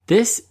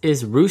This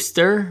is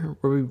Rooster,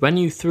 where we run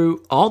you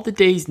through all the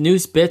day's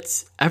news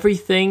bits,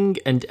 everything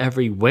and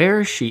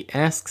everywhere she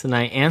asks and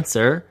I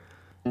answer.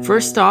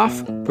 First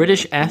off,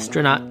 British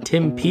astronaut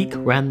Tim Peake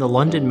ran the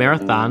London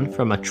Marathon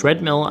from a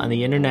treadmill on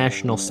the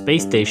International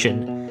Space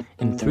Station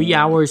in 3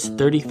 hours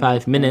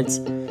 35 minutes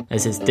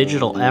as his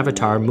digital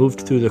avatar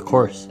moved through the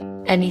course.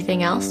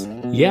 Anything else?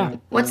 Yeah.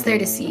 What's there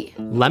to see?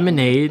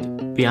 Lemonade,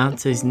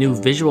 Beyonce's new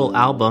visual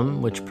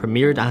album, which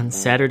premiered on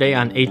Saturday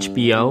on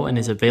HBO and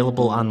is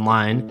available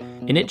online.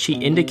 In it, she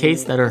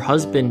indicates that her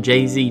husband,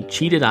 Jay-Z,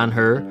 cheated on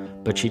her,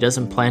 but she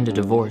doesn't plan to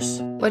divorce.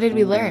 What did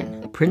we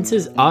learn?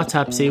 Prince's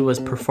autopsy was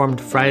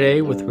performed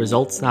Friday with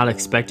results not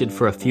expected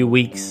for a few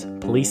weeks.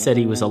 Police said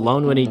he was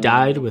alone when he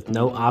died with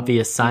no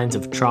obvious signs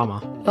of trauma.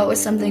 What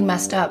was something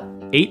messed up?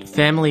 8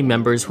 family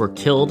members were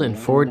killed in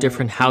 4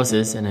 different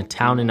houses in a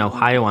town in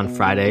Ohio on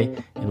Friday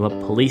in what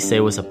police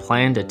say was a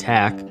planned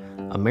attack.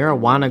 A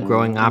marijuana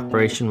growing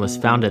operation was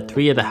found at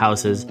 3 of the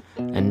houses,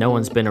 and no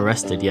one's been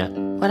arrested yet.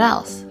 What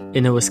else?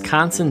 In a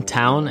Wisconsin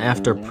town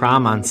after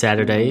prom on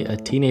Saturday, a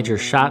teenager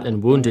shot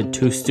and wounded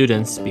 2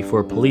 students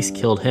before police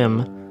killed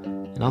him.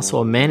 And also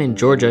a man in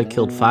Georgia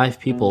killed 5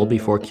 people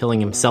before killing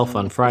himself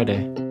on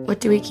Friday. What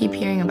do we keep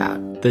hearing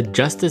about? The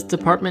Justice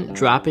Department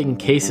dropping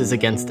cases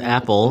against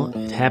Apple.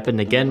 It happened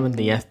again when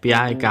the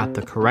FBI got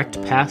the correct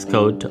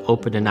passcode to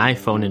open an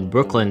iPhone in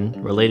Brooklyn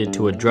related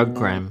to a drug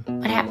crime.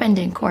 What happened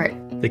in court?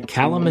 The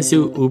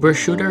Kalamazoo Uber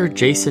shooter,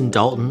 Jason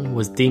Dalton,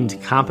 was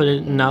deemed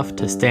competent enough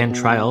to stand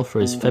trial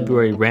for his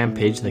February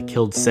rampage that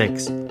killed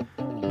 6.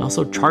 And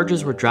also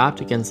charges were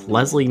dropped against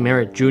Leslie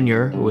Merritt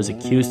Jr., who was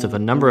accused of a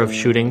number of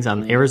shootings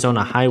on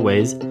Arizona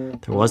highways.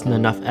 There wasn't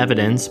enough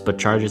evidence, but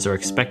charges are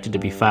expected to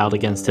be filed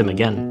against him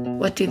again.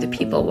 What do the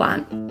people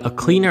want? A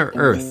cleaner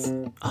Earth.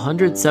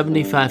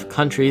 175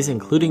 countries,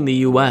 including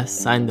the U.S.,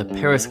 signed the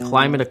Paris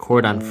Climate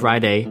Accord on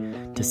Friday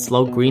to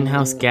slow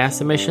greenhouse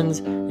gas emissions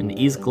and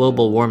ease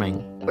global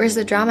warming. Where's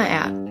the drama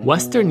at?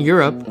 Western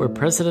Europe, where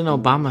President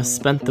Obama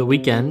spent the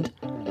weekend.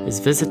 His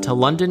visit to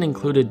London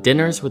included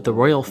dinners with the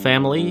royal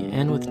family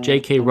and with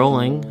J.K.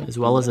 Rowling, as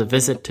well as a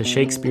visit to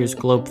Shakespeare's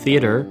Globe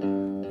Theatre.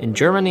 In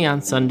Germany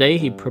on Sunday,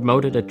 he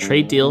promoted a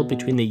trade deal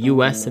between the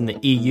U.S. and the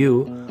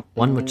EU,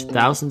 one which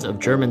thousands of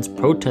Germans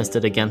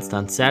protested against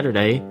on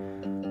Saturday.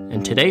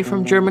 And today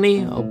from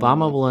Germany,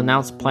 Obama will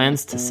announce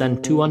plans to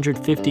send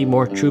 250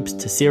 more troops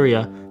to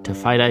Syria to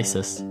fight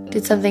ISIS.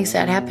 Did something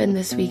sad happen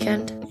this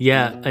weekend?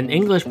 Yeah, an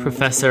English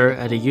professor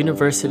at a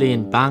university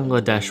in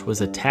Bangladesh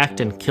was attacked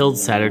and killed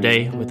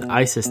Saturday, with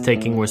ISIS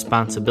taking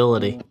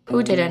responsibility.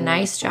 Who did a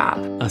nice job?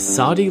 A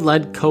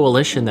Saudi-led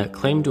coalition that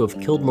claimed to have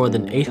killed more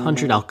than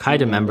 800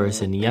 al-Qaeda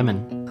members in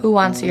Yemen. Who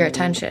wants your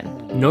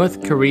attention?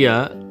 North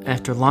Korea,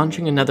 after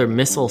launching another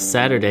missile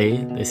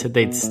Saturday, they said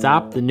they'd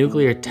stop the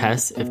nuclear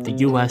tests if the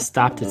U.S.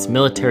 stopped its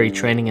military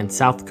training in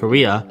South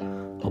Korea.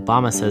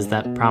 Obama says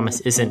that promise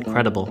isn't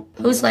credible.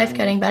 Who's life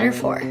getting better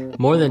for?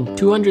 More than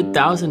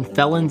 200,000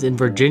 felons in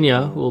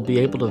Virginia who will be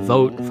able to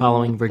vote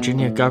following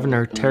Virginia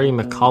Governor Terry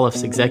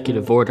McAuliffe's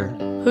executive order.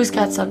 Who's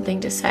got something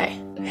to say?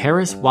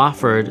 Harris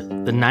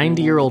Wofford, the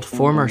 90-year-old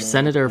former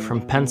senator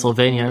from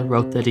Pennsylvania,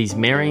 wrote that he's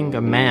marrying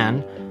a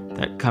man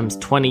that comes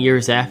 20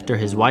 years after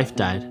his wife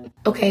died.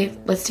 Okay,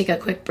 let's take a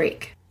quick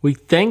break. We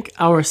thank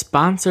our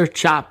sponsor,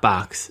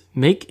 Chopbox.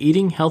 Make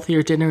eating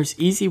healthier dinners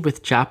easy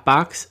with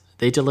Chopbox.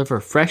 They deliver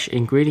fresh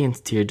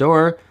ingredients to your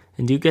door,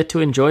 and you get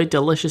to enjoy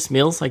delicious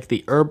meals like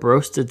the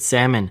herb-roasted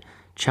salmon.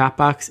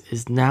 Chopbox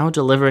is now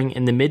delivering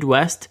in the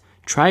Midwest.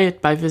 Try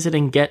it by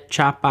visiting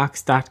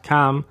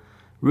getchopbox.com.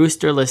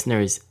 Rooster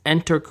listeners,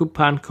 enter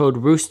coupon code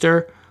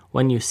ROOSTER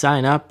when you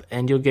sign up,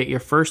 and you'll get your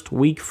first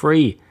week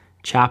free.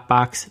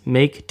 Chopbox,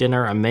 make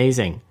dinner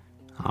amazing.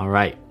 All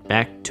right,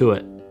 back to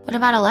it. What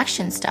about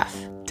election stuff?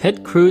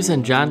 Ted Cruz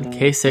and John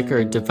Kasich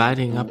are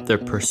dividing up their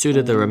pursuit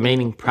of the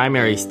remaining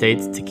primary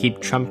states to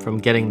keep Trump from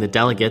getting the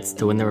delegates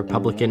to win the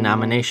Republican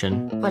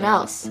nomination. What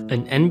else?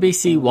 An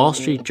NBC Wall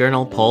Street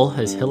Journal poll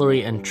has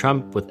Hillary and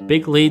Trump with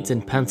big leads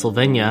in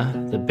Pennsylvania,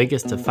 the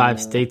biggest of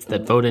 5 states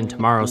that vote in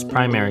tomorrow's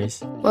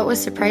primaries. What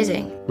was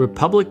surprising?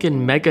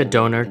 Republican mega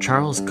donor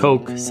Charles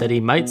Koch said he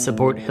might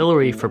support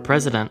Hillary for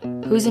president.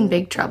 Who's in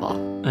big trouble?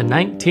 A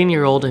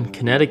 19-year-old in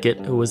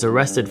Connecticut who was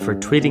arrested for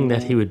tweeting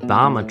that he would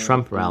bomb a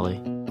Trump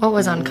rally. What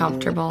was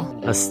uncomfortable?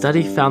 A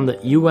study found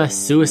that U.S.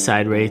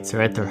 suicide rates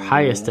are at their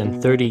highest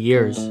in 30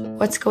 years.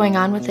 What's going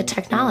on with the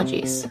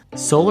technologies?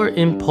 Solar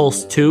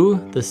Impulse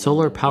 2, the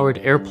solar-powered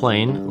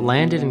airplane,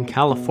 landed in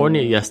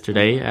California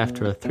yesterday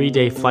after a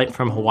 3-day flight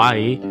from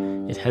Hawaii.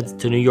 It heads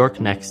to New York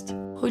next.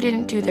 Who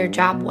didn't do their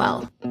job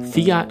well?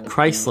 Fiat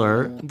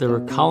Chrysler, they're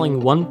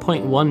recalling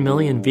 1.1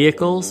 million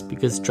vehicles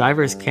because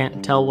drivers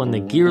can't tell when the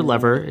gear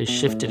lever is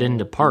shifted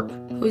into park.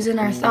 Who's in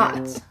our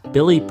thoughts?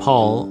 Billy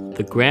Paul,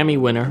 the Grammy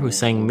winner who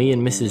sang Me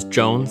and Mrs.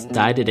 Jones,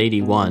 died at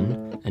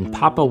 81, and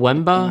Papa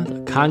Wemba,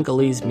 the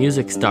Congolese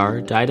music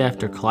star, died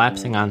after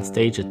collapsing on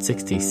stage at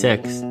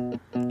 66.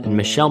 And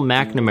Michelle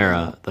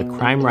McNamara, the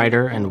crime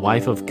writer and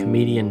wife of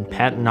comedian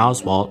Patton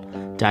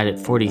Oswalt, died at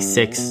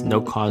 46.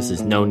 No cause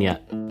is known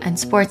yet. And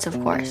sports, of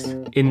course.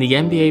 In the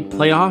NBA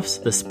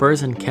playoffs, the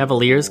Spurs and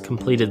Cavaliers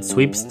completed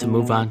sweeps to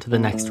move on to the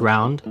next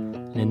round.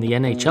 And in the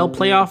NHL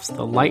playoffs,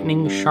 the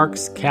Lightning,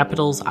 Sharks,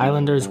 Capitals,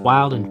 Islanders,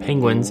 Wild, and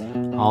Penguins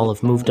all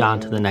have moved on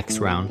to the next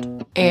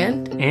round.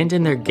 And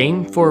in their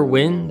Game 4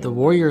 win, the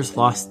Warriors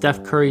lost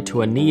Steph Curry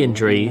to a knee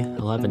injury.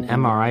 He'll have an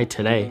MRI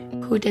today.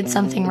 who did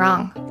something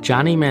wrong?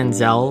 Johnny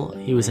Manziel.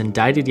 He was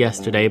indicted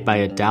yesterday by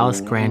a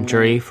Dallas grand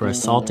jury for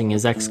assaulting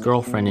his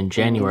ex-girlfriend in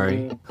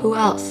January. Who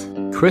else?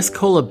 Chris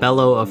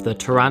Colabello of the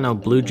Toronto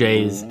Blue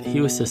Jays. He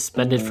was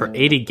suspended for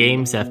 80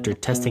 games after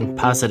testing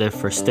positive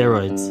for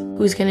steroids.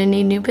 Who's gonna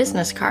need new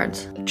business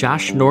cards?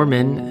 Josh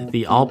Norman,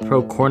 the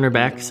all-pro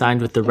cornerback,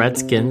 signed with the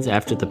Redskins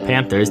after the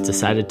Panthers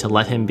decided to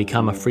let him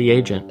become a free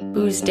agent.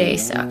 Whose day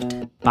sucked?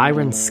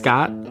 Byron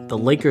Scott, the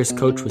Lakers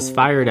coach, was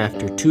fired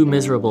after 2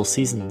 miserable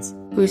seasons.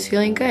 Who's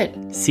feeling good?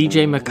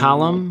 CJ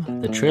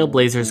McCollum, the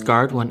Trailblazers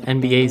guard, won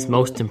NBA's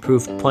Most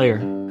Improved Player.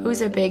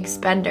 Who's a big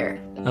spender?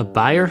 A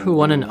buyer who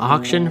won an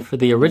auction for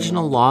the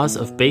original laws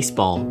of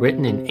baseball,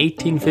 written in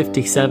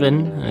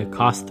 1857, and it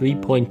cost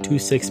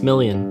 $3.26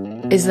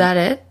 million. Is that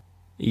it?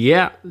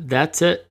 Yeah, that's it.